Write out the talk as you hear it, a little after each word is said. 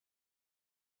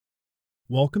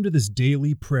Welcome to this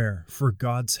daily prayer for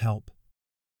God's help.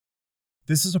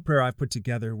 This is a prayer I've put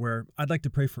together where I'd like to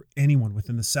pray for anyone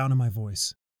within the sound of my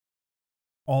voice.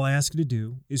 All I ask you to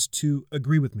do is to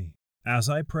agree with me as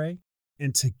I pray,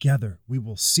 and together we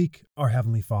will seek our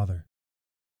Heavenly Father.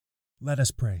 Let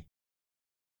us pray.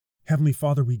 Heavenly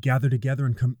Father, we gather together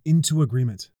and come into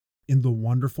agreement in the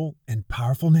wonderful and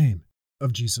powerful name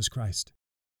of Jesus Christ.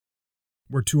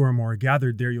 Where two or more are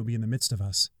gathered, there you'll be in the midst of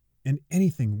us. And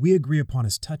anything we agree upon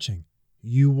as touching,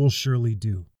 you will surely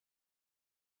do.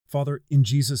 Father, in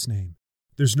Jesus' name,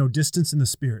 there's no distance in the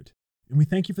Spirit, and we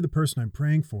thank you for the person I'm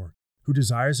praying for who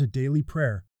desires a daily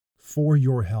prayer for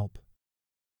your help.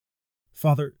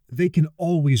 Father, they can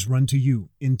always run to you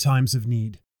in times of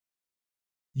need.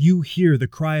 You hear the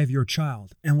cry of your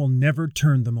child and will never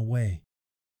turn them away.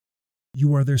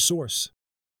 You are their source.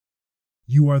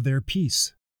 You are their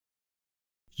peace.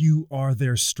 You are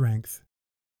their strength.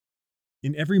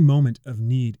 In every moment of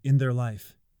need in their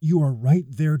life, you are right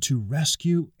there to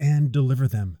rescue and deliver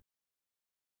them.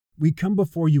 We come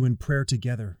before you in prayer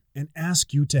together and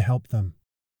ask you to help them.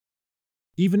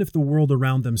 Even if the world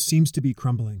around them seems to be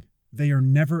crumbling, they are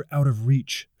never out of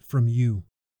reach from you.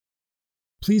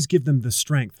 Please give them the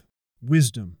strength,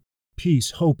 wisdom,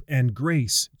 peace, hope, and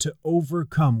grace to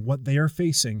overcome what they are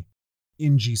facing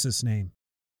in Jesus' name.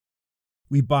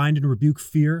 We bind and rebuke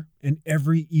fear and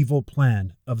every evil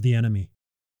plan of the enemy.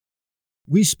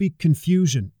 We speak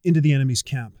confusion into the enemy's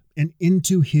camp and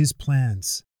into his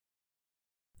plans.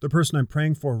 The person I'm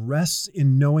praying for rests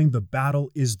in knowing the battle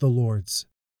is the Lord's.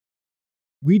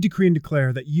 We decree and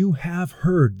declare that you have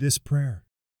heard this prayer.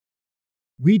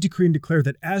 We decree and declare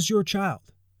that as your child,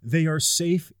 they are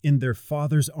safe in their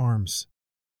Father's arms.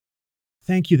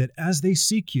 Thank you that as they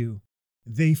seek you,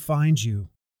 they find you.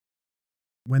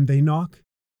 When they knock,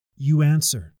 you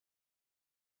answer.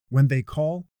 When they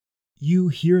call, you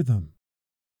hear them.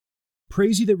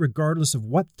 Praise you that regardless of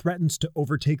what threatens to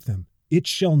overtake them, it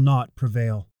shall not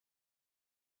prevail.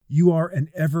 You are an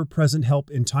ever-present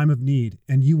help in time of need,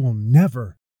 and you will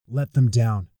never let them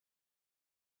down.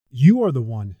 You are the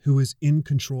one who is in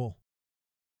control.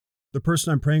 The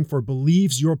person I'm praying for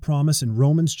believes your promise in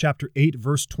Romans chapter 8,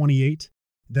 verse 28,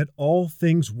 that all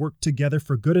things work together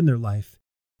for good in their life,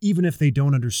 even if they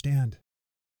don't understand.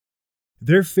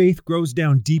 Their faith grows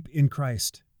down deep in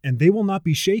Christ, and they will not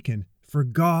be shaken, for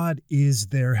God is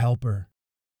their helper.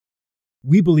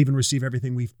 We believe and receive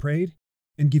everything we've prayed,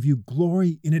 and give you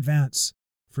glory in advance,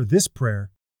 for this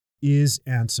prayer is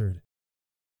answered.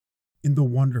 In the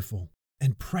wonderful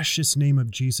and precious name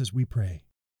of Jesus we pray.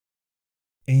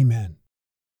 Amen.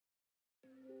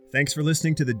 Thanks for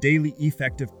listening to the Daily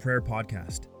Effective Prayer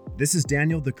Podcast. This is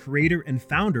Daniel, the creator and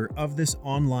founder of this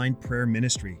online prayer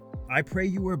ministry. I pray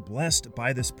you are blessed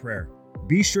by this prayer.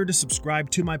 Be sure to subscribe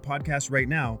to my podcast right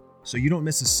now so you don't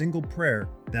miss a single prayer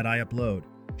that I upload.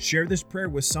 Share this prayer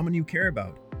with someone you care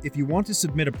about. If you want to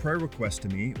submit a prayer request to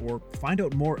me or find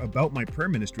out more about my prayer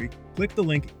ministry, click the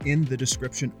link in the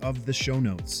description of the show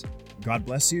notes. God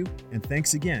bless you, and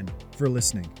thanks again for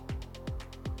listening.